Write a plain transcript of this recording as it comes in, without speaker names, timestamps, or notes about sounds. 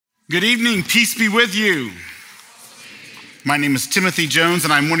Good evening, peace be with you. My name is Timothy Jones,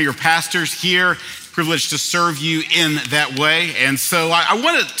 and I'm one of your pastors here, privileged to serve you in that way. And so I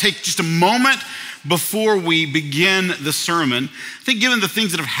want to take just a moment before we begin the sermon. I think given the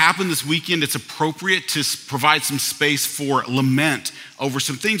things that have happened this weekend, it's appropriate to provide some space for lament over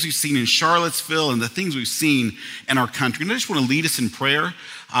some things we've seen in Charlottesville and the things we've seen in our country. And I just want to lead us in prayer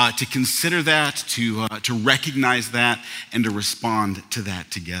to consider that, to recognize that, and to respond to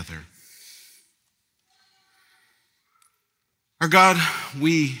that together. Our God,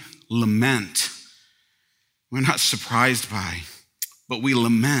 we lament. We're not surprised by, but we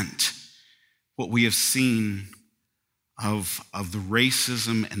lament what we have seen of the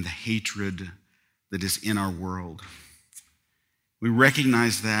racism and the hatred that is in our world. We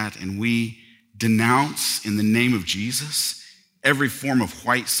recognize that, and we denounce in the name of Jesus every form of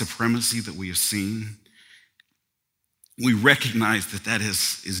white supremacy that we have seen. We recognize that that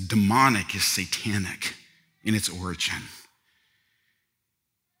is demonic, is satanic in its origin.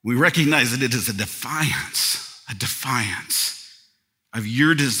 We recognize that it is a defiance of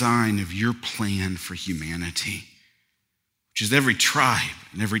your design, of your plan for humanity, which is every tribe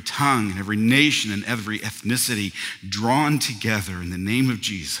and every tongue and every nation and every ethnicity drawn together in the name of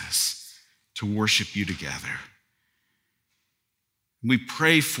Jesus to worship you together. We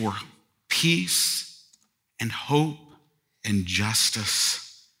pray for peace and hope and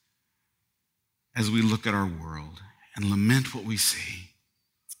justice as we look at our world and lament what we see,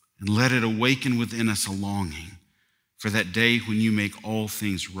 and let it awaken within us a longing for that day when you make all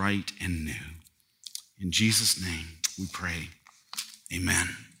things right and new. In Jesus' name we pray, amen.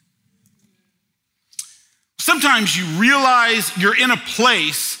 Sometimes you realize you're in a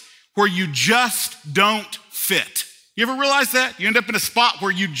place where you just don't fit. You ever realize that? You end up in a spot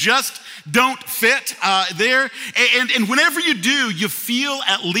where you just don't fit there. And whenever you do, you feel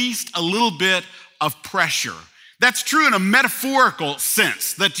at least a little bit of pressure. That's true in a metaphorical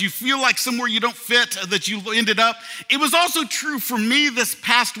sense, that you feel like somewhere you don't fit, that you ended up. It was also true for me this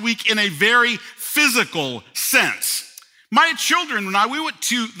past week in a very physical sense. My children and I, we went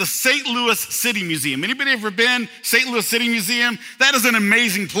to the St. Louis City Museum. Anybody ever been? St. Louis City Museum? That is an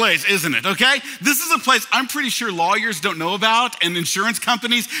amazing place, isn't it? Okay? This is a place I'm pretty sure lawyers don't know about and insurance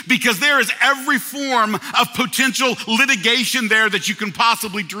companies, because there is every form of potential litigation there that you can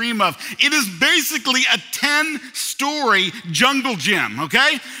possibly dream of. It is basically a 10-story jungle gym,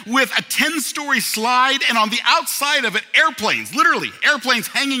 okay? With a 10-story slide, and on the outside of it, airplanes, literally airplanes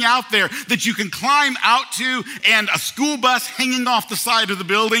hanging out there that you can climb out to, and a school bus hanging off the side of the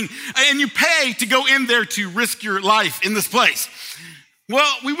building, and you pay to go in there to risk your life in this place.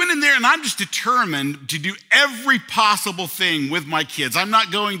 Well, we went in there, and I'm just determined to do every possible thing with my kids. I'm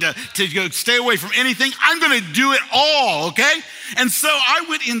not going to go stay away from anything. I'm going to do it all, okay? And so I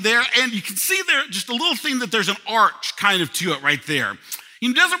went in there, and you can see there just a little thing that there's an arch kind of to it right there.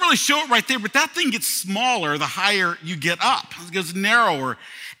 It doesn't really show it right there, but that thing gets smaller the higher you get up. It goes narrower.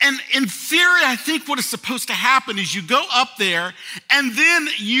 And in theory, I think what is supposed to happen is you go up there, and then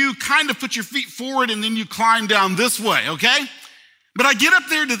you kind of put your feet forward, and then you climb down this way, okay? But I get up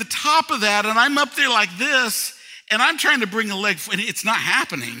there to the top of that, and I'm up there like this, and I'm trying to bring a leg forward, and it's not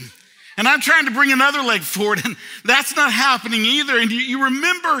happening. And I'm trying to bring another leg forward, and that's not happening either. And you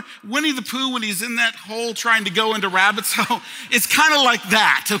remember Winnie the Pooh when he's in that hole trying to go into Rabbit's hole? It's kind of like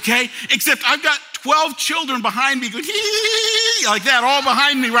that, okay? Except I've got 12 children behind me going, hee, like that, all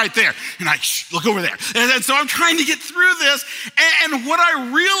behind me right there. And I, look over there. And so I'm trying to get through this. And what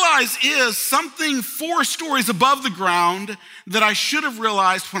I realize is something 4 stories above the ground that I should have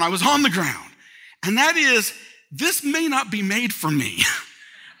realized when I was on the ground. And that is, this may not be made for me.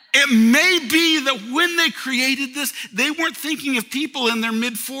 It may be that when they created this, they weren't thinking of people in their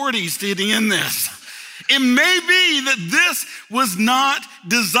mid-40s sitting in this. It may be that this was not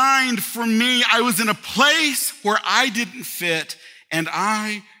designed for me. I was in a place where I didn't fit, and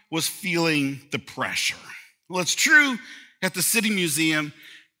I was feeling the pressure. Well, it's true at the City Museum,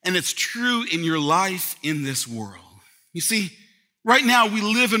 and it's true in your life in this world. You see, right now we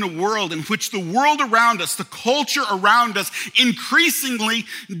live in a world in which the world around us, the culture around us, increasingly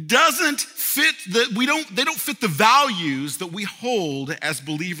doesn't fit they don't fit the values that we hold as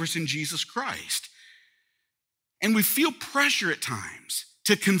believers in Jesus Christ. And we feel pressure at times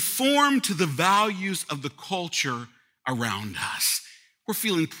to conform to the values of the culture around us. We're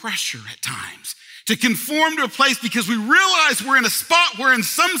feeling pressure at times to conform to a place because we realize we're in a spot where in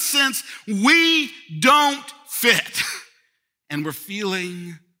some sense we don't fit. And we're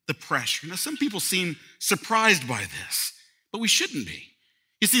feeling the pressure. Now, some people seem surprised by this, but we shouldn't be.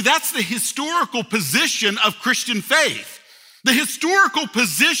 You see, that's the historical position of Christian faith. The historical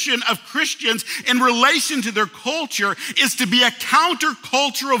position of Christians in relation to their culture is to be a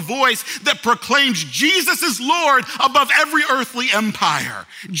countercultural voice that proclaims Jesus is Lord above every earthly empire.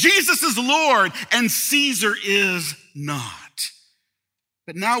 Jesus is Lord and Caesar is not.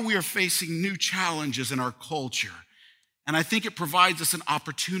 But now we are facing new challenges in our culture, and I think it provides us an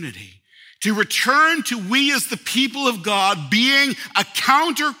opportunity to return to we as the people of God being a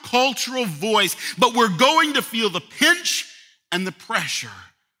countercultural voice, but we're going to feel the pinch and the pressure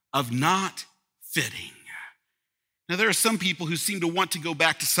of not fitting. Now, there are some people who seem to want to go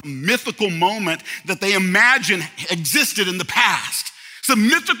back to some mythical moment that they imagine existed in the past. Some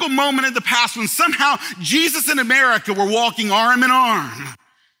mythical moment in the past when somehow Jesus and America were walking arm in arm.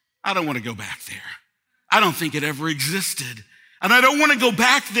 I don't want to go back there. I don't think it ever existed. And I don't want to go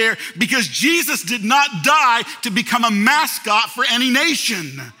back there because Jesus did not die to become a mascot for any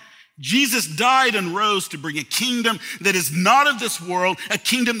nation. Jesus died and rose to bring a kingdom that is not of this world, a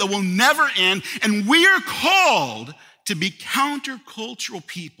kingdom that will never end. And we are called to be countercultural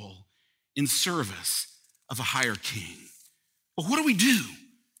people in service of a higher king. But what do we do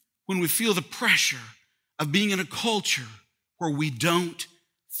when we feel the pressure of being in a culture where we don't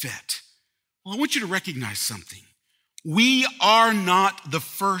fit? Well, I want you to recognize something. We are not the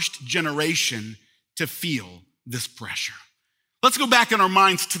first generation to feel this pressure. Let's go back in our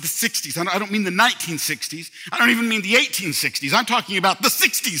minds to the 60s. I don't mean the 1960s. I don't even mean the 1860s. I'm talking about the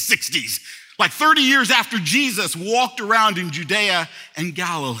 60s, like 30 years after Jesus walked around in Judea and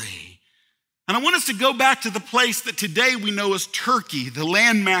Galilee. And I want us to go back to the place that today we know as Turkey, the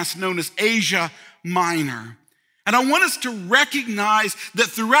landmass known as Asia Minor. And I want us to recognize that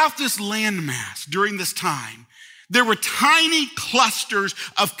throughout this landmass during this time, there were tiny clusters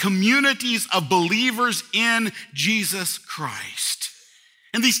of communities of believers in Jesus Christ.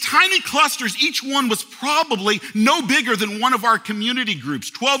 And these tiny clusters, each one was probably no bigger than one of our community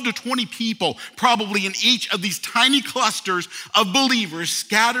groups, 12 to 20 people, probably in each of these tiny clusters of believers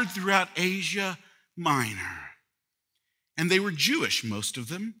scattered throughout Asia Minor. And they were Jewish, most of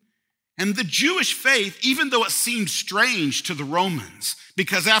them. And the Jewish faith, even though it seemed strange to the Romans,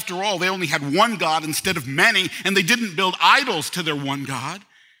 because after all, they only had one God instead of many, and they didn't build idols to their one God,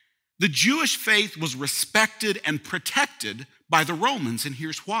 the Jewish faith was respected and protected by the Romans, and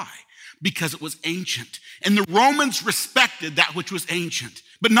here's why. Because it was ancient, and the Romans respected that which was ancient.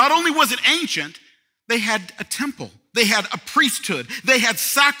 But not only was it ancient, they had a temple. They had a priesthood. They had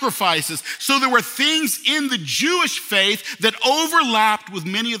sacrifices. So there were things in the Jewish faith that overlapped with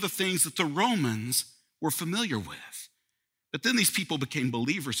many of the things that the Romans were familiar with. But then these people became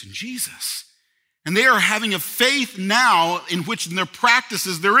believers in Jesus. And they are having a faith now in which in their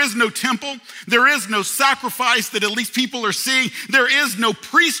practices, there is no temple, there is no sacrifice that at least people are seeing, there is no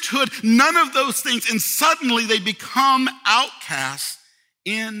priesthood, none of those things. And suddenly they become outcasts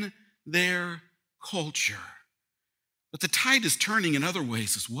in their culture. But the tide is turning in other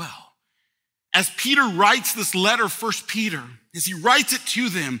ways as well. As Peter writes this letter, 1 Peter, as he writes it to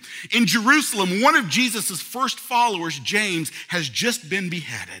them, in Jerusalem, one of Jesus' first followers, James, has just been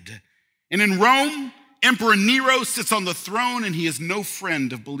beheaded. And in Rome, Emperor Nero sits on the throne, and he is no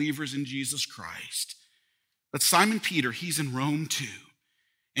friend of believers in Jesus Christ. But Simon Peter, he's in Rome too.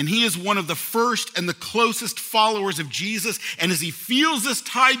 And he is one of the first and the closest followers of Jesus. And as he feels this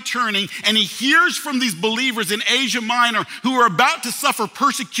tide turning and he hears from these believers in Asia Minor who are about to suffer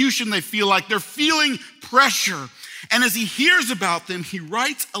persecution, they feel like they're feeling pressure. And as he hears about them, he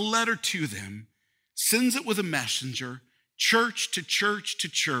writes a letter to them, sends it with a messenger, church to church to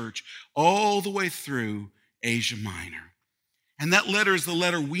church, all the way through Asia Minor. And that letter is the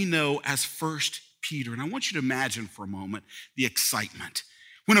letter we know as 1 Peter. And I want you to imagine for a moment the excitement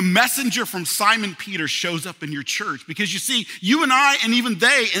when a messenger from Simon Peter shows up in your church, because you see, you and I, and even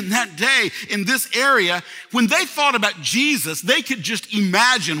they in that day, in this area, when they thought about Jesus, they could just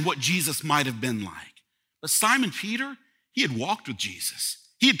imagine what Jesus might have been like. But Simon Peter, he had walked with Jesus.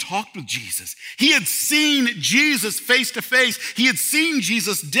 He had talked with Jesus. He had seen Jesus face to face. He had seen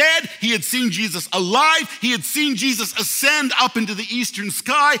Jesus dead. He had seen Jesus alive. He had seen Jesus ascend up into the eastern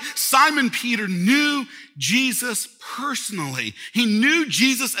sky. Simon Peter knew Jesus personally. He knew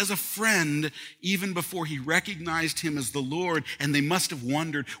Jesus as a friend even before he recognized him as the Lord. And they must have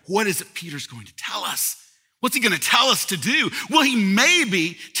wondered, what is it Peter's going to tell us? What's he going to tell us to do? Will he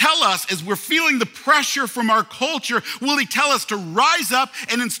maybe tell us, as we're feeling the pressure from our culture, will he tell us to rise up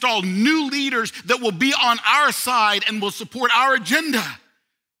and install new leaders that will be on our side and will support our agenda?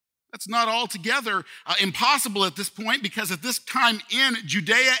 That's not altogether impossible at this point, because at this time in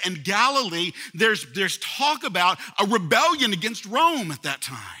Judea and Galilee, there's talk about a rebellion against Rome at that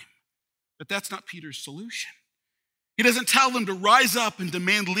time. But that's not Peter's solution. He doesn't tell them to rise up and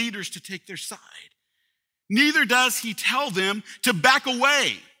demand leaders to take their side. Neither does he tell them to back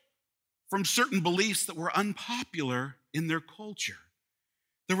away from certain beliefs that were unpopular in their culture.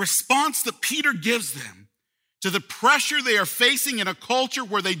 The response that Peter gives them to the pressure they are facing in a culture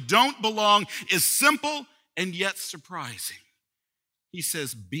where they don't belong is simple and yet surprising. He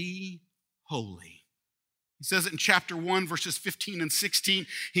says, be holy. He says it in chapter 1, verses 15 and 16.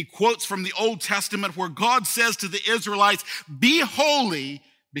 He quotes from the Old Testament where God says to the Israelites, be holy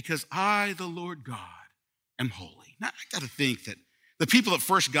because I, the Lord God, am holy. Now, I got to think that the people that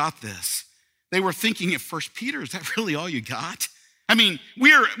first got this, they were thinking at first, Peter, is that really all you got? I mean,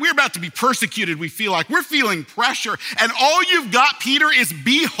 we're about to be persecuted, we feel like. We're feeling pressure. And all you've got, Peter, is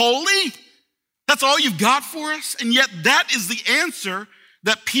be holy? That's all you've got for us? And yet that is the answer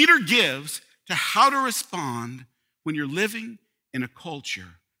that Peter gives to how to respond when you're living in a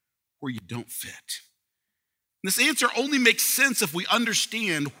culture where you don't fit. This answer only makes sense if we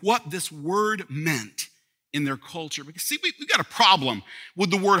understand what this word meant in their culture. Because see, we've got a problem with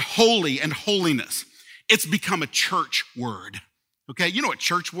the word holy and holiness. It's become a church word. Okay, you know what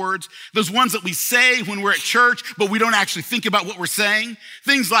church words? Those ones that we say when we're at church, but we don't actually think about what we're saying.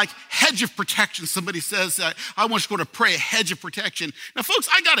 Things like hedge of protection. Somebody says, I want you to go to pray a hedge of protection. Now, folks,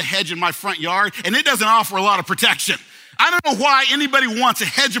 I got a hedge in my front yard, and it doesn't offer a lot of protection. I don't know why anybody wants a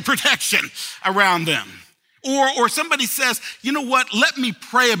hedge of protection around them. Or somebody says, you know what, let me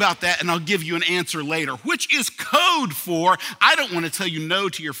pray about that, and I'll give you an answer later, which is code for, I don't want to tell you no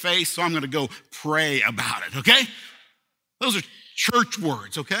to your face, so I'm going to go pray about it, okay? Those are church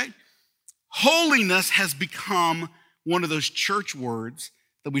words, okay? Holiness has become one of those church words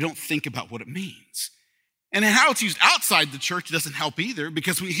that we don't think about what it means. And how it's used outside the church doesn't help either,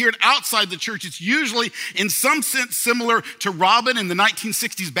 because we hear it outside the church. It's usually in some sense similar to Robin in the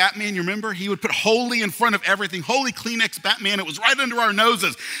 1960s Batman. You remember? He would put holy in front of everything. Holy Kleenex Batman. It was right under our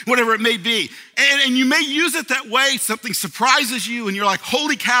noses, whatever it may be. And you may use it that way. Something surprises you and you're like,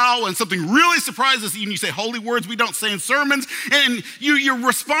 holy cow, and something really surprises you and you say holy words we don't say in sermons. And you're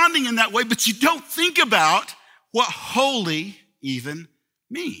responding in that way, but you don't think about what holy even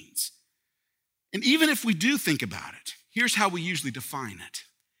means. And even if we do think about it, here's how we usually define it: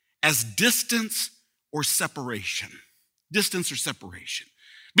 as distance or separation. Distance or separation.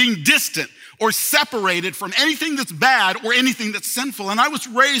 Being distant or separated from anything that's bad or anything that's sinful. And I was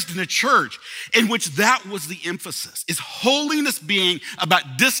raised in a church in which that was the emphasis, is holiness being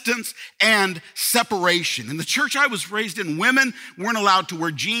about distance and separation. In the church I was raised in, women weren't allowed to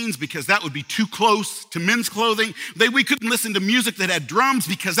wear jeans because that would be too close to men's clothing. We couldn't listen to music that had drums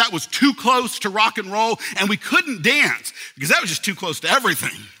because that was too close to rock and roll. And we couldn't dance because that was just too close to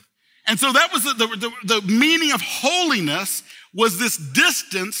everything. And so that was the meaning of holiness, was this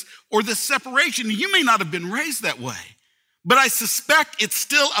distance or this separation. You may not have been raised that way, but I suspect it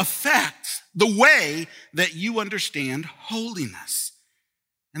still affects the way that you understand holiness.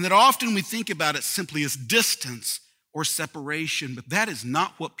 And that often we think about it simply as distance or separation, but that is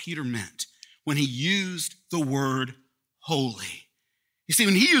not what Peter meant when he used the word holy. You see,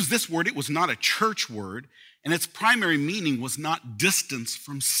 when he used this word, it was not a church word, and its primary meaning was not distance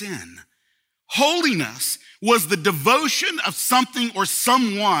from sin. Holiness was the devotion of something or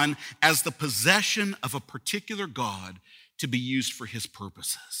someone as the possession of a particular God to be used for his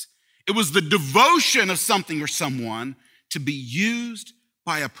purposes. It was the devotion of something or someone to be used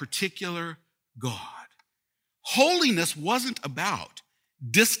by a particular God. Holiness wasn't about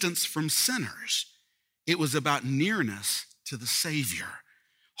distance from sinners. It was about nearness to the Savior.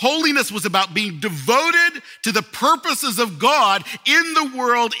 Holiness was about being devoted to the purposes of God in the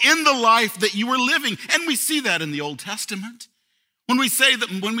world, in the life that you were living. And we see that in the Old Testament. When we see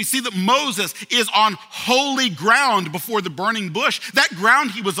that Moses is on holy ground before the burning bush, that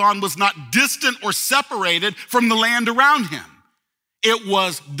ground he was on was not distant or separated from the land around him. It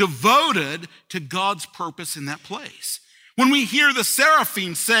was devoted to God's purpose in that place. When we hear the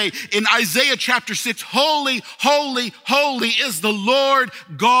seraphim say in Isaiah chapter 6, holy, holy, holy is the Lord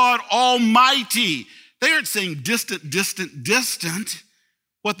God Almighty, they aren't saying distant, distant, distant.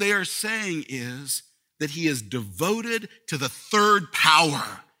 What they are saying is that he is devoted to the third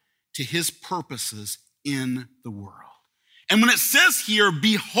power, to his purposes in the world. And when it says here,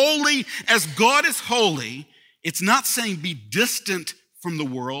 be holy as God is holy, it's not saying be distant from the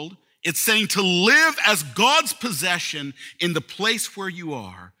world. It's saying to live as God's possession in the place where you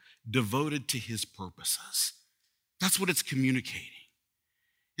are, devoted to his purposes. That's what it's communicating.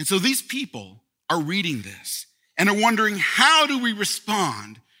 And so these people are reading this and are wondering, how do we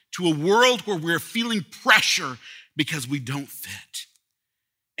respond to a world where we're feeling pressure because we don't fit?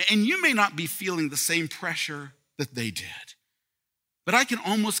 And you may not be feeling the same pressure that they did. But I can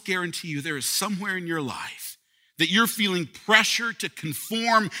almost guarantee you there is somewhere in your life that you're feeling pressure to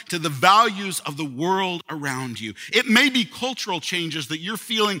conform to the values of the world around you. It may be cultural changes that you're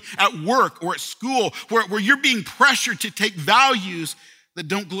feeling at work or at school where you're being pressured to take values that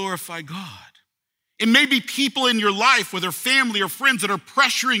don't glorify God. It may be people in your life, whether family or friends, that are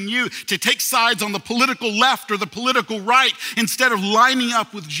pressuring you to take sides on the political left or the political right instead of lining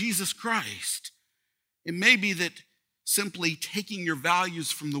up with Jesus Christ. It may be that simply taking your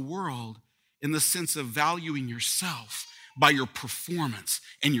values from the world in the sense of valuing yourself by your performance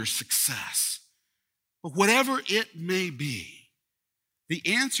and your success. But whatever it may be, the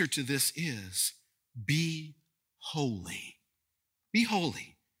answer to this is be holy. Be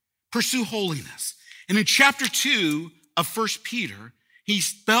holy. Pursue holiness. And in chapter 2 of 1 Peter, he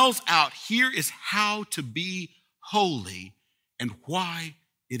spells out here is how to be holy and why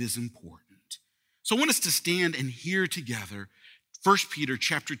it is important. So I want us to stand and hear together 1 Peter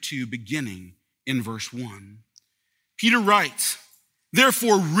chapter 2, beginning in verse 1. Peter writes,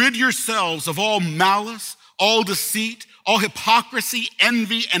 "Therefore rid yourselves of all malice, all deceit, all hypocrisy,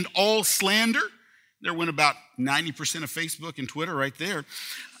 envy, and all slander." There went about 90% of Facebook and Twitter right there.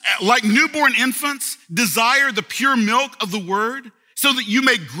 "Like newborn infants, desire the pure milk of the word, so that you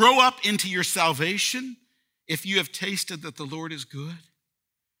may grow up into your salvation, if you have tasted that the Lord is good.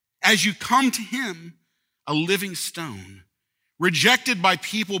 As you come to him, a living stone, rejected by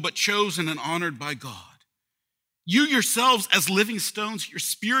people but chosen and honored by God. You yourselves as living stones, your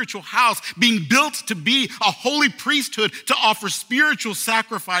spiritual house, being built to be a holy priesthood to offer spiritual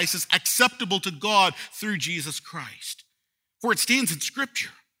sacrifices acceptable to God through Jesus Christ. For it stands in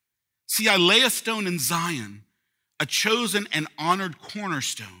Scripture, 'See, I lay a stone in Zion, a chosen and honored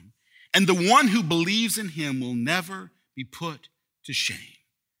cornerstone, and the one who believes in him will never be put to shame.'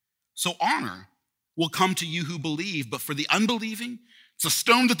 So honor will come to you who believe, but for the unbelieving, it's a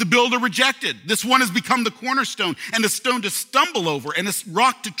stone that the builder rejected. This one has become the cornerstone, and a stone to stumble over, and a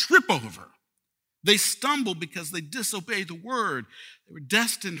rock to trip over. They stumble because they disobey the word. They were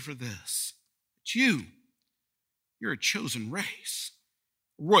destined for this. But you're a chosen race,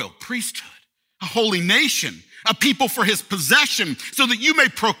 a royal priesthood, a holy nation, a people for his possession, so that you may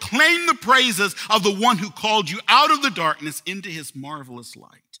proclaim the praises of the one who called you out of the darkness into his marvelous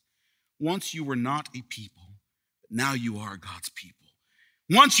light. Once you were not a people, but now you are God's people.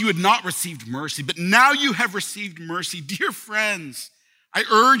 Once you had not received mercy, but now you have received mercy. Dear friends, I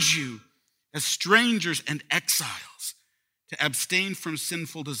urge you as strangers and exiles to abstain from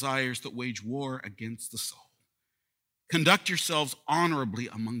sinful desires that wage war against the soul. Conduct yourselves honorably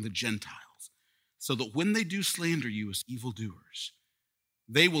among the Gentiles, so that when they do slander you as evildoers,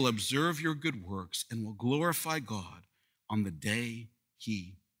 they will observe your good works and will glorify God on the day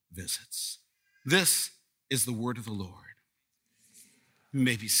he visits." This is the word of the Lord. You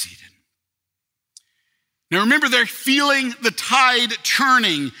may be seated. Now remember, they're feeling the tide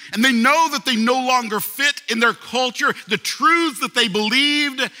turning, and they know that they no longer fit in their culture. The truths that they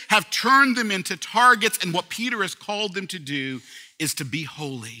believed have turned them into targets, and what Peter has called them to do is to be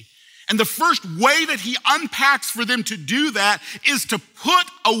holy. And the first way that he unpacks for them to do that is to put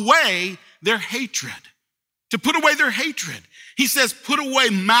away their hatred. To put away their hatred. He says, put away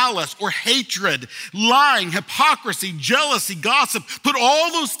malice or hatred, lying, hypocrisy, jealousy, gossip. Put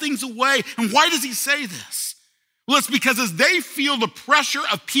all those things away. And why does he say this? Well, it's because as they feel the pressure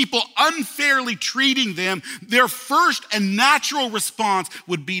of people unfairly treating them, their first and natural response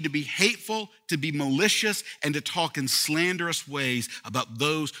would be to be hateful, to be malicious, and to talk in slanderous ways about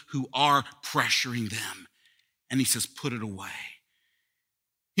those who are pressuring them. And he says, put it away.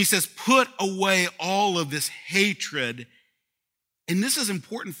 He says, put away all of this hatred. And this is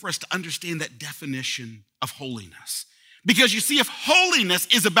important for us to understand that definition of holiness. Because you see, if holiness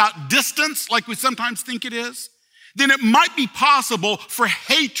is about distance, like we sometimes think it is, then it might be possible for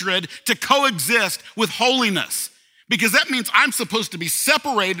hatred to coexist with holiness. Because that means I'm supposed to be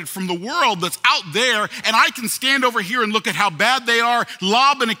separated from the world that's out there, and I can stand over here and look at how bad they are,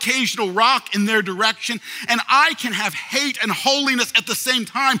 lob an occasional rock in their direction, and I can have hate and holiness at the same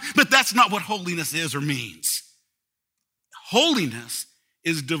time, but that's not what holiness is or means. Holiness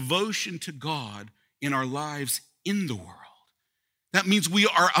is devotion to God in our lives in the world. That means we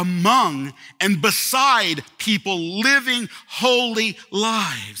are among and beside people living holy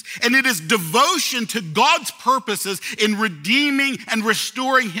lives. And it is devotion to God's purposes in redeeming and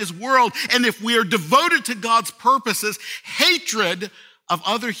restoring his world. And if we are devoted to God's purposes, hatred of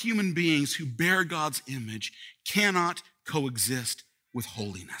other human beings who bear God's image cannot coexist with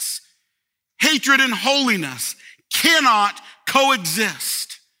holiness. Hatred and holiness cannot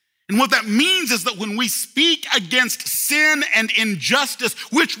coexist. And what that means is that when we speak against sin and injustice,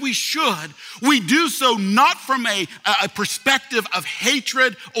 which we should, we do so not from a perspective of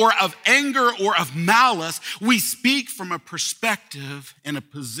hatred or of anger or of malice. We speak from a perspective and a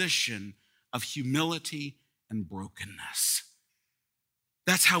position of humility and brokenness.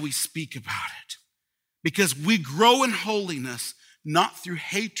 That's how we speak about it. Because we grow in holiness not through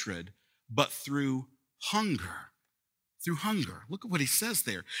hatred, but through hunger. Through hunger. Look at what he says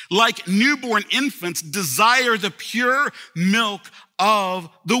there. Like newborn infants, desire the pure milk of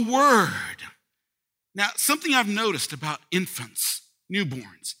the word. Now, something I've noticed about infants,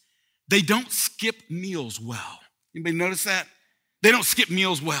 newborns, they don't skip meals well. Anybody notice that? They don't skip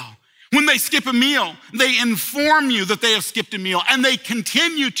meals well. When they skip a meal, they inform you that they have skipped a meal, and they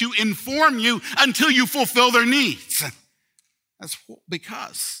continue to inform you until you fulfill their needs. That's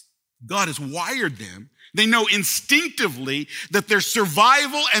because God has wired them. They know instinctively that their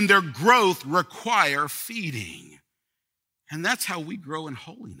survival and their growth require feeding. And that's how we grow in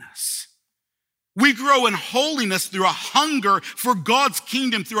holiness. We grow in holiness through a hunger for God's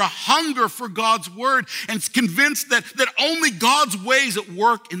kingdom, through a hunger for God's word, and it's convinced that only God's ways at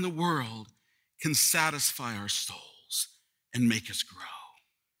work in the world can satisfy our souls and make us grow.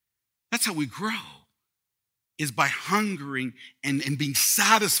 That's how we grow, is by hungering and being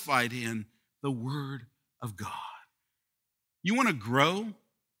satisfied in the word of God. You want to grow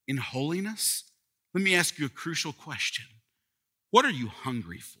in holiness? Let me ask you a crucial question. What are you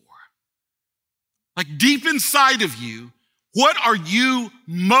hungry for? Like deep inside of you, what are you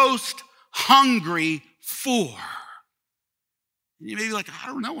most hungry for? And you may be like, I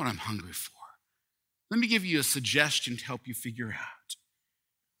don't know what I'm hungry for. Let me give you a suggestion to help you figure out.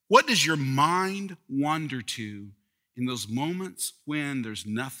 What does your mind wander to in those moments when there's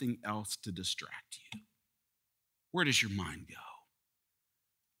nothing else to distract you? Where does your mind go?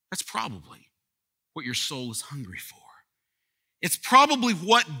 That's probably what your soul is hungry for. It's probably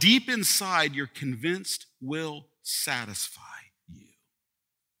what deep inside you're convinced will satisfy you.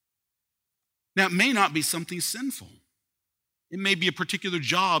 Now, it may not be something sinful. It may be a particular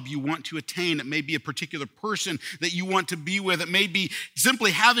job you want to attain. It may be a particular person that you want to be with. It may be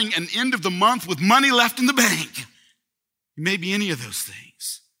simply having an end of the month with money left in the bank. It may be any of those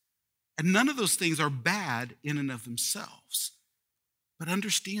things. And none of those things are bad in and of themselves. But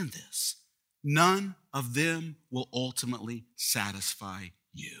understand this. None of them will ultimately satisfy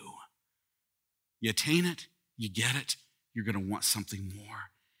you. You attain it, you get it, you're going to want something more.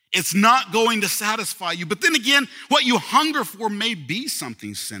 It's not going to satisfy you. But then again, what you hunger for may be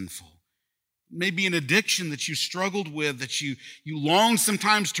something sinful. It may be an addiction that you struggled with, that you long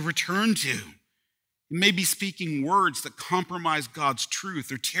sometimes to return to. It may be speaking words that compromise God's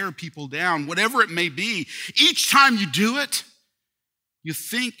truth or tear people down, whatever it may be. Each time you do it, you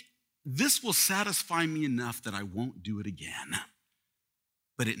think, this will satisfy me enough that I won't do it again.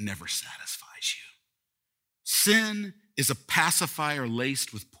 But it never satisfies you. Sin is a pacifier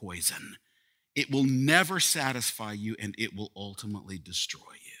laced with poison. It will never satisfy you, and it will ultimately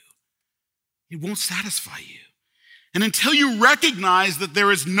destroy you. It won't satisfy you. And until you recognize that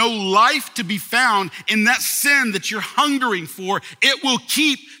there is no life to be found in that sin that you're hungering for, it will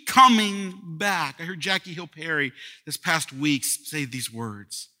keep coming back. I heard Jackie Hill Perry this past week say these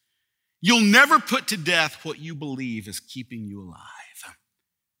words. You'll never put to death what you believe is keeping you alive.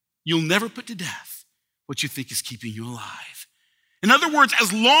 You'll never put to death what you think is keeping you alive. In other words,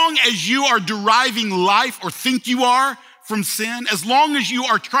 as long as you are deriving life or think you are from sin, as long as you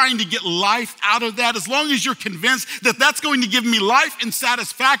are trying to get life out of that, as long as you're convinced that that's going to give me life and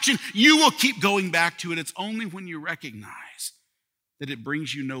satisfaction, you will keep going back to it. It's only when you recognize that it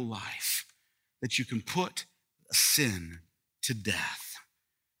brings you no life that you can put a sin to death.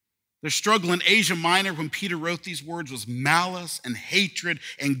 Their struggle in Asia Minor when Peter wrote these words was malice and hatred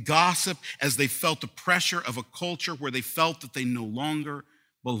and gossip as they felt the pressure of a culture where they felt that they no longer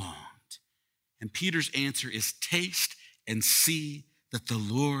belonged. And Peter's answer is taste and see that the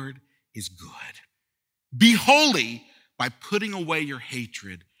Lord is good. Be holy by putting away your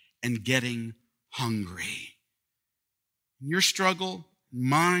hatred and getting hungry. Your struggle,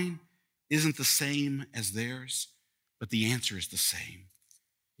 mine, isn't the same as theirs, but the answer is the same.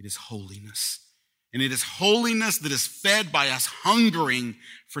 It is holiness. And it is holiness that is fed by us hungering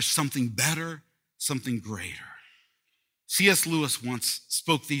for something better, something greater. C.S. Lewis once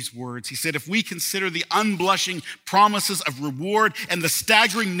spoke these words. He said, if we consider the unblushing promises of reward and the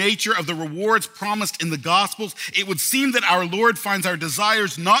staggering nature of the rewards promised in the Gospels, it would seem that our Lord finds our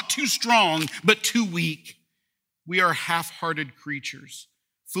desires not too strong, but too weak. We are half-hearted creatures,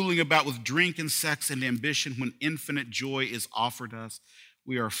 fooling about with drink and sex and ambition when infinite joy is offered us.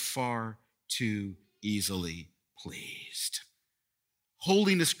 we are far too easily pleased.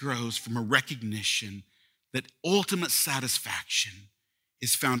 Holiness grows from a recognition that ultimate satisfaction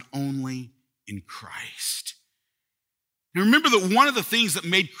is found only in Christ. And remember that one of the things that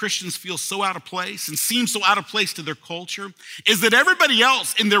made Christians feel so out of place and seem so out of place to their culture is that everybody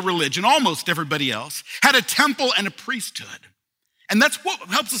else in their religion, almost everybody else, had a temple and a priesthood. And that's what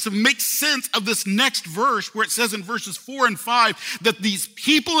helps us to make sense of this next verse where it says in verses 4 and 5 that these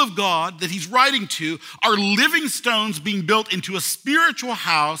people of God that he's writing to are living stones being built into a spiritual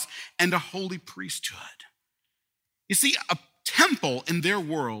house and a holy priesthood. You see, a temple in their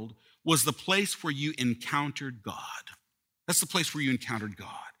world was the place where you encountered God. That's the place where you encountered God.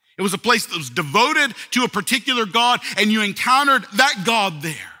 It was a place that was devoted to a particular God, and you encountered that God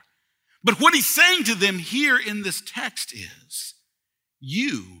there. But what he's saying to them here in this text is,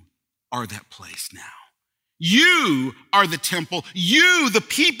 you are that place now. You are the temple. You, the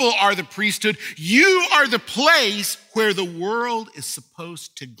people, are the priesthood. You are the place where the world is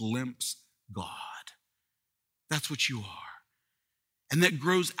supposed to glimpse God. That's what you are. And that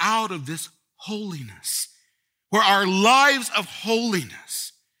grows out of this holiness, where our lives of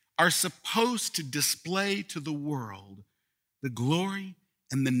holiness are supposed to display to the world the glory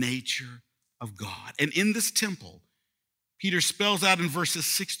and the nature of God. And in this temple, Peter spells out in verses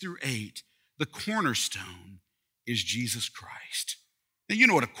 6 through 8, the cornerstone is Jesus Christ. Now, you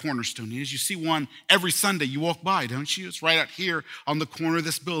know what a cornerstone is. You see one every Sunday you walk by, don't you? It's right out here on the corner of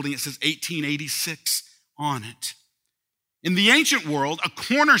this building. It says 1886 on it. In the ancient world, a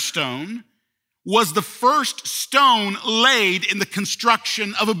cornerstone was the first stone laid in the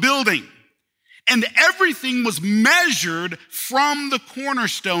construction of a building. And everything was measured from the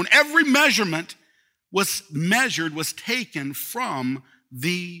cornerstone. Every measurement was taken from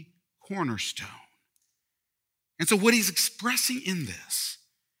the cornerstone. And so what he's expressing in this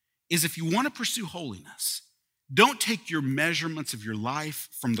is if you want to pursue holiness, don't take your measurements of your life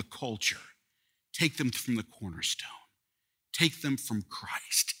from the culture. Take them from the cornerstone. Take them from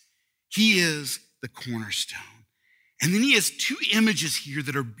Christ. He is the cornerstone. And then he has two images here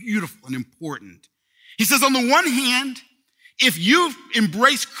that are beautiful and important. He says, on the one hand, if you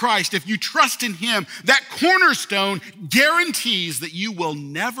embrace Christ, if you trust in him, that cornerstone guarantees that you will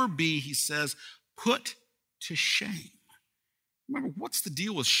never be, he says, put to shame. Remember, what's the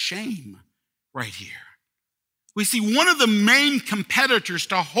deal with shame right here? We see one of the main competitors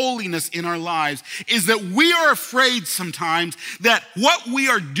to holiness in our lives is that we are afraid sometimes that what we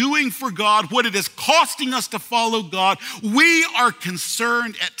are doing for God, what it is costing us to follow God, we are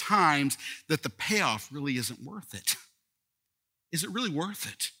concerned at times that the payoff really isn't worth it. Is it really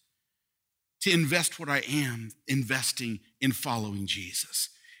worth it to invest what I am investing in following Jesus?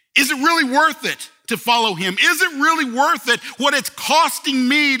 Is it really worth it to follow him? Is it really worth it what it's costing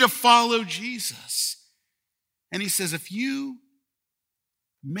me to follow Jesus? And he says, if you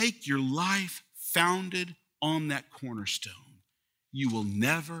make your life founded on that cornerstone, you will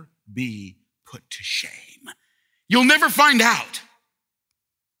never be put to shame. You'll never find out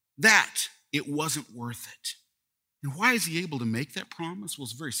that it wasn't worth it. And why is he able to make that promise? Well,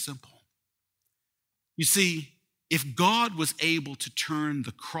 it's very simple. You see, if God was able to turn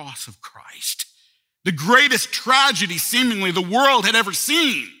the cross of Christ, the greatest tragedy seemingly the world had ever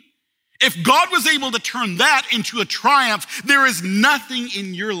seen, if God was able to turn that into a triumph, there is nothing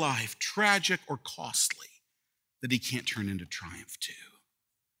in your life, tragic or costly, that he can't turn into triumph too.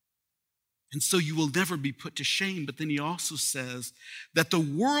 And so you will never be put to shame. But then he also says that the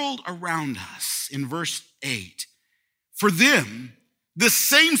world around us, in verse 8, for them, this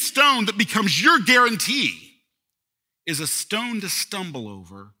same stone that becomes your guarantee is a stone to stumble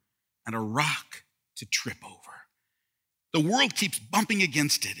over and a rock to trip over. The world keeps bumping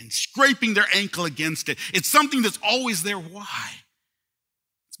against it and scraping their ankle against it. It's something that's always there. Why?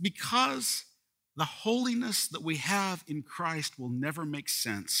 It's because the holiness that we have in Christ will never make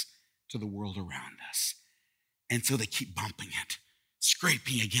sense to the world around us. And so they keep bumping it,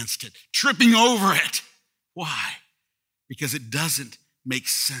 scraping against it, tripping over it. Why? Because it doesn't make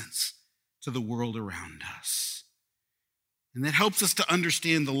sense to the world around us. And that helps us to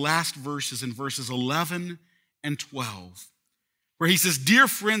understand the last verses in verses 11 and 12, where he says, dear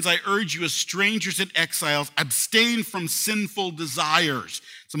friends, I urge you as strangers and exiles, abstain from sinful desires.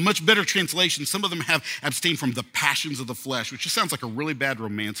 It's a much better translation. Some of them have abstain from the passions of the flesh, which just sounds like a really bad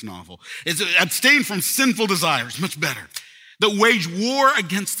romance novel. It's abstain from sinful desires, much better, that wage war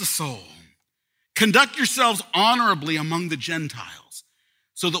against the soul. Conduct yourselves honorably among the Gentiles,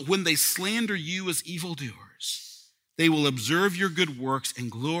 so that when they slander you as evildoers, they will observe your good works and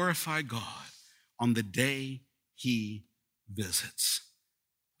glorify God on the day he visits.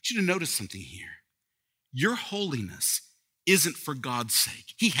 you to notice something here. Your holiness isn't for God's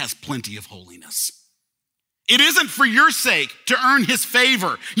sake. He has plenty of holiness. It isn't for your sake to earn his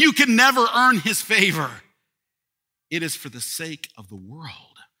favor. You can never earn his favor. It is for the sake of the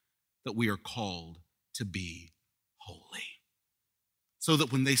world that we are called to be holy. So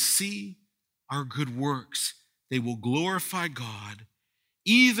that when they see our good works, they will glorify God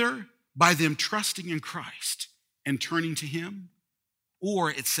either by them trusting in Christ and turning to him,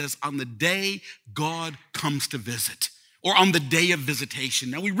 or it says on the day God comes to visit, or on the day of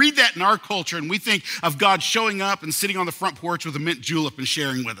visitation. Now we read that in our culture and we think of God showing up and sitting on the front porch with a mint julep and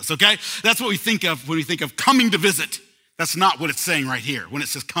sharing with us, okay? That's what we think of when we think of coming to visit. That's not what it's saying right here when it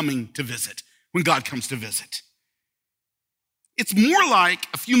says coming to visit, when God comes to visit. It's more like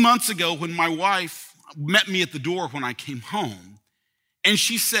a few months ago when my wife met me at the door when I came home, and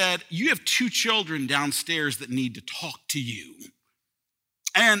she said, "You have 2 children downstairs that need to talk to you."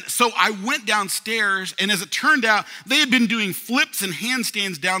 And so I went downstairs, and as it turned out, they had been doing flips and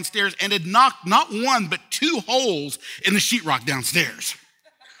handstands downstairs and had knocked not 1, but 2 holes in the sheetrock downstairs.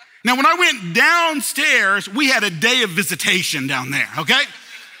 Now, when I went downstairs, we had a day of visitation down there, okay?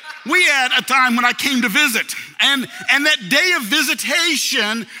 We had a time when I came to visit, and that day of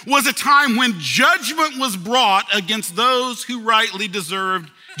visitation was a time when judgment was brought against those who rightly deserved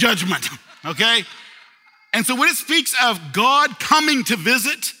judgment, okay? And so when it speaks of God coming to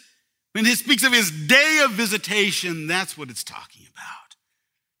visit, when it speaks of his day of visitation, that's what it's talking about.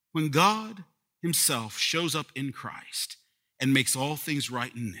 When God himself shows up in Christ and makes all things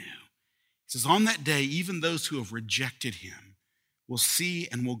right and new, it says on that day, even those who have rejected him will see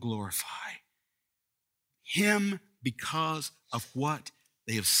and will glorify him because of what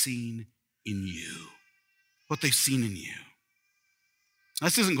they have seen in you. What they've seen in you.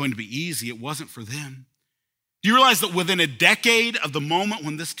 This isn't going to be easy. It wasn't for them. Do you realize that within a decade of the moment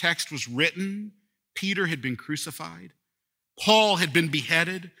when this text was written, Peter had been crucified? Paul had been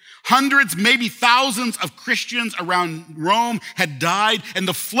beheaded. Hundreds, maybe thousands of Christians around Rome had died, and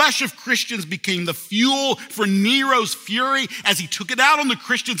the flesh of Christians became the fuel for Nero's fury as he took it out on the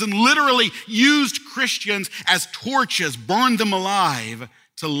Christians and literally used Christians as torches, burned them alive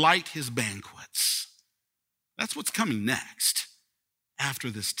to light his banquets. That's what's coming next after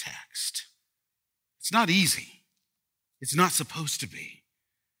this text. It's not easy. It's not supposed to be.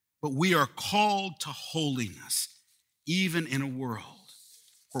 But we are called to holiness, even in a world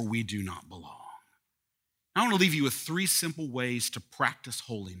where we do not belong. I want to leave you with 3 simple ways to practice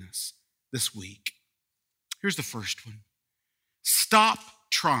holiness this week. Here's the first one. Stop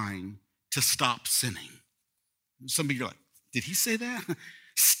trying to stop sinning. Some of you are like, did he say that?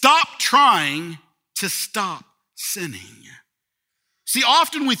 Stop trying to stop sinning. See,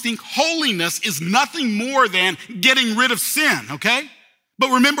 often we think holiness is nothing more than getting rid of sin, okay?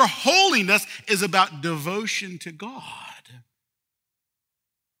 But remember, holiness is about devotion to God.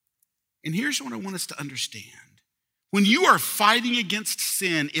 And here's what I want us to understand. When you are fighting against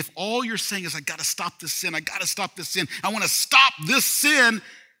sin, if all you're saying is, I gotta stop this sin, I wanna stop this sin,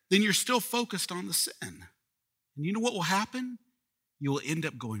 then you're still focused on the sin. And you know what will happen? You will end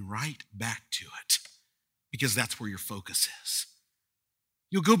up going right back to it because that's where your focus is.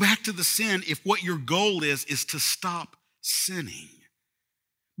 You'll go back to the sin if what your goal is to stop sinning.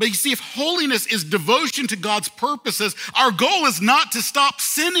 But you see, if holiness is devotion to God's purposes, our goal is not to stop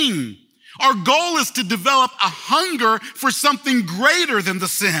sinning. Our goal is to develop a hunger for something greater than the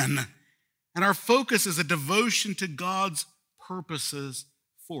sin. And our focus is a devotion to God's purposes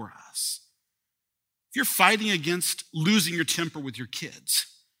for us. If you're fighting against losing your temper with your kids,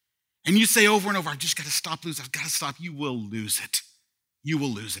 and you say over and over, I just gotta stop losing, I've gotta stop, you will lose it. You will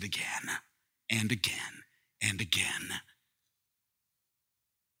lose it again and again and again.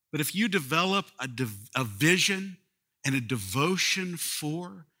 But if you develop a vision and a devotion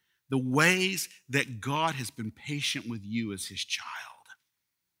for the ways that God has been patient with you as his child,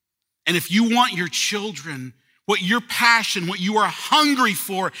 and if you want your children, what your passion, what you are hungry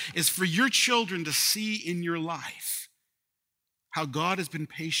for is for your children to see in your life how God has been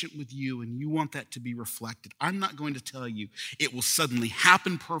patient with you, and you want that to be reflected. I'm not going to tell you it will suddenly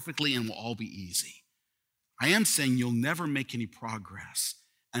happen perfectly and will all be easy. I am saying you'll never make any progress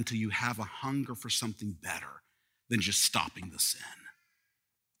until you have a hunger for something better than just stopping the sin.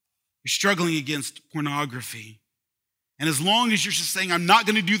 You're struggling against pornography. And as long as you're just saying, I'm not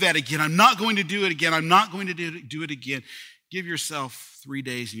going to do that again, I'm not going to do it again, I'm not going to do it again, give yourself 3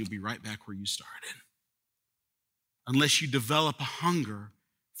 days and you'll be right back where you started. Unless you develop a hunger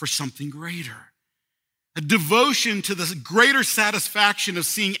for something greater. a devotion to the greater satisfaction of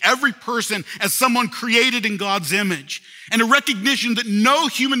seeing every person as someone created in God's image, and a recognition that no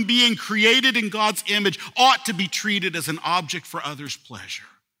human being created in God's image ought to be treated as an object for others' pleasure.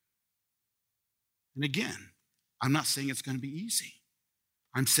 And again, I'm not saying it's going to be easy.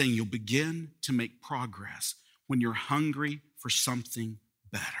 I'm saying you'll begin to make progress when you're hungry for something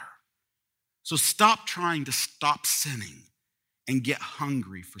better. So stop trying to stop sinning and get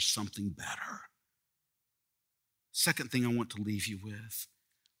hungry for something better. Second thing I want to leave you with,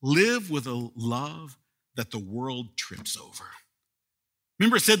 live with a love that the world trips over.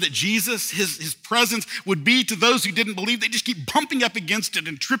 Remember it said that Jesus, his presence would be to those who didn't believe. They just keep bumping up against it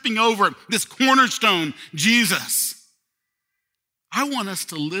and tripping over it. This cornerstone, Jesus. I want us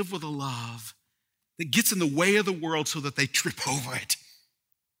to live with a love that gets in the way of the world so that they trip over it.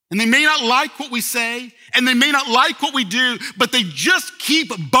 And they may not like what we say, and they may not like what we do, but they just keep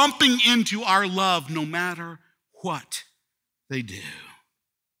bumping into our love no matter what they do.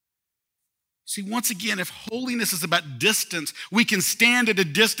 See, once again, if holiness is about distance, we can stand at a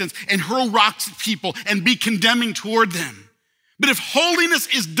distance and hurl rocks at people and be condemning toward them. But if holiness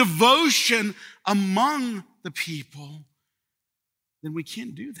is devotion among the people, then we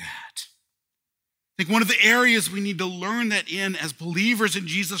can't do that. I think one of the areas we need to learn that in as believers in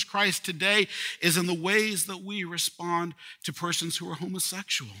Jesus Christ today is in the ways that we respond to persons who are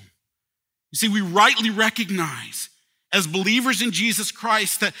homosexual. You see, we rightly recognize as believers in Jesus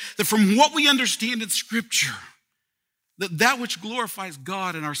Christ that from what we understand in Scripture, that which glorifies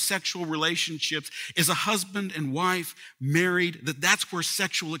God in our sexual relationships is a husband and wife married, that's where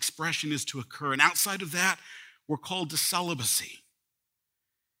sexual expression is to occur. And outside of that, we're called to celibacy.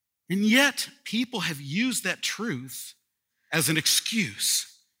 And yet, people have used that truth as an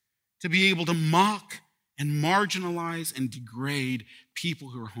excuse to be able to mock and marginalize and degrade people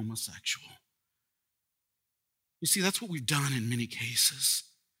who are homosexual. You see, that's what we've done in many cases.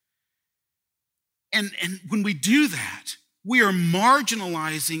 And when we do that, we are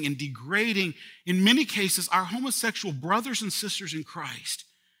marginalizing and degrading, in many cases, our homosexual brothers and sisters in Christ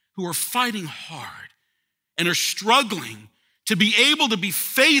who are fighting hard and are struggling to be able to be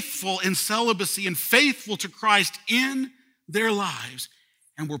faithful in celibacy and faithful to Christ in their lives.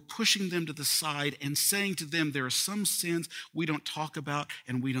 And we're pushing them to the side and saying to them, there are some sins we don't talk about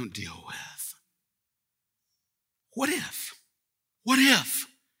and we don't deal with. What if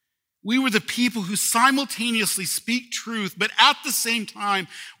we were the people who simultaneously speak truth, but at the same time,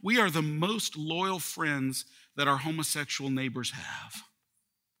 we are the most loyal friends that our homosexual neighbors have?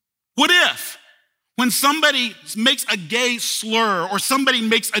 What if when somebody makes a gay slur or somebody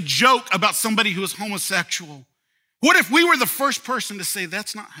makes a joke about somebody who is homosexual, what if we were the first person to say,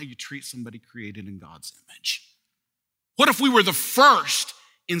 that's not how you treat somebody created in God's image? What if we were the first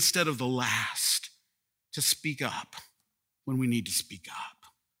instead of the last to speak up when we need to speak up?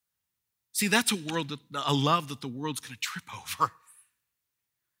 See, that's a love that the world's going to trip over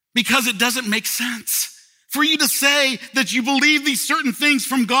because it doesn't make sense for you to say that you believe these certain things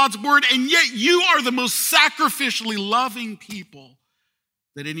from God's word, and yet you are the most sacrificially loving people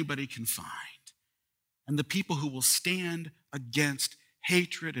that anybody can find. And the people who will stand against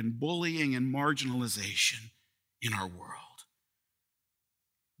hatred and bullying and marginalization in our world.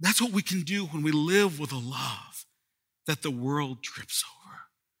 That's what we can do when we live with a love that the world trips over.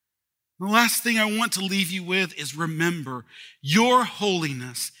 The last thing I want to leave you with is remember, your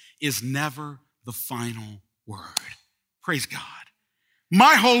holiness is never the final word. Praise God.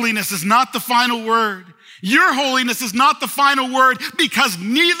 My holiness is not the final word. Your holiness is not the final word because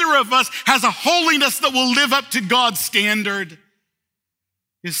neither of us has a holiness that will live up to God's standard.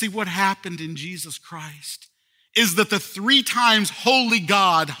 You see, what happened in Jesus Christ is that the 3 times holy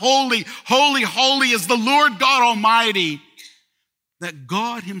God, holy, holy, holy is the Lord God Almighty, that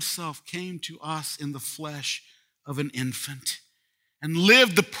God himself came to us in the flesh of an infant and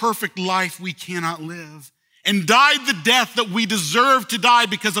lived the perfect life we cannot live and died the death that we deserve to die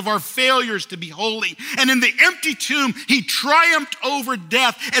because of our failures to be holy. And in the empty tomb, he triumphed over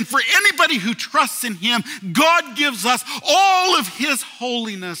death. And for anybody who trusts in him, God gives us all of his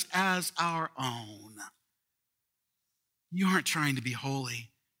holiness as our own. You aren't trying to be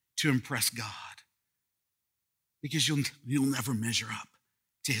holy to impress God because you'll never measure up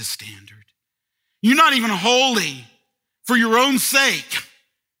to his standard. You're not even holy for your own sake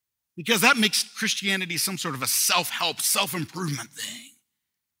because that makes Christianity some sort of a self-help, self-improvement thing.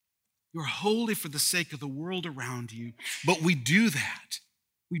 You're holy for the sake of the world around you, but we do that.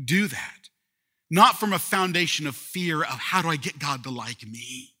 We do that not from a foundation of fear of how do I get God to like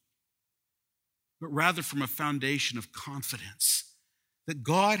me, but rather from a foundation of confidence that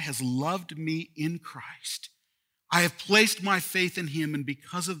God has loved me in Christ. I have placed my faith in him, and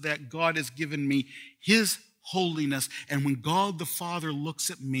because of that, God has given me his holiness. And when God the Father looks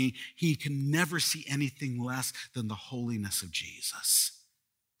at me, he can never see anything less than the holiness of Jesus.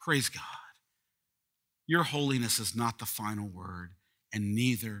 Praise God. Your holiness is not the final word, and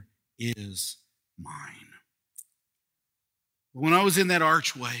neither is mine. When I was in that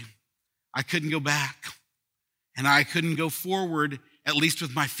archway, I couldn't go back, and I couldn't go forward, at least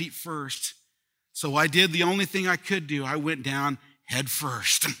with my feet first. So I did the only thing I could do. I went down head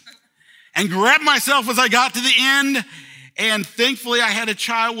first and grabbed myself as I got to the end. And thankfully, I had a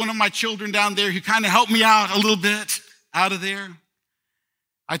child, one of my children down there, who kind of helped me out a little bit out of there.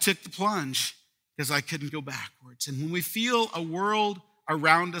 I took the plunge because I couldn't go backwards. And when we feel a world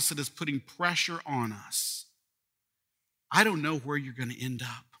around us that is putting pressure on us, I don't know where you're going to end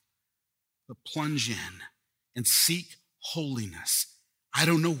up, but plunge in and seek holiness. I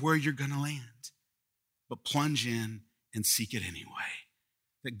don't know where you're going to land, but plunge in and seek it anyway,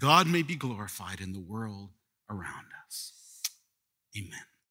 that God may be glorified in the world around us. Amen.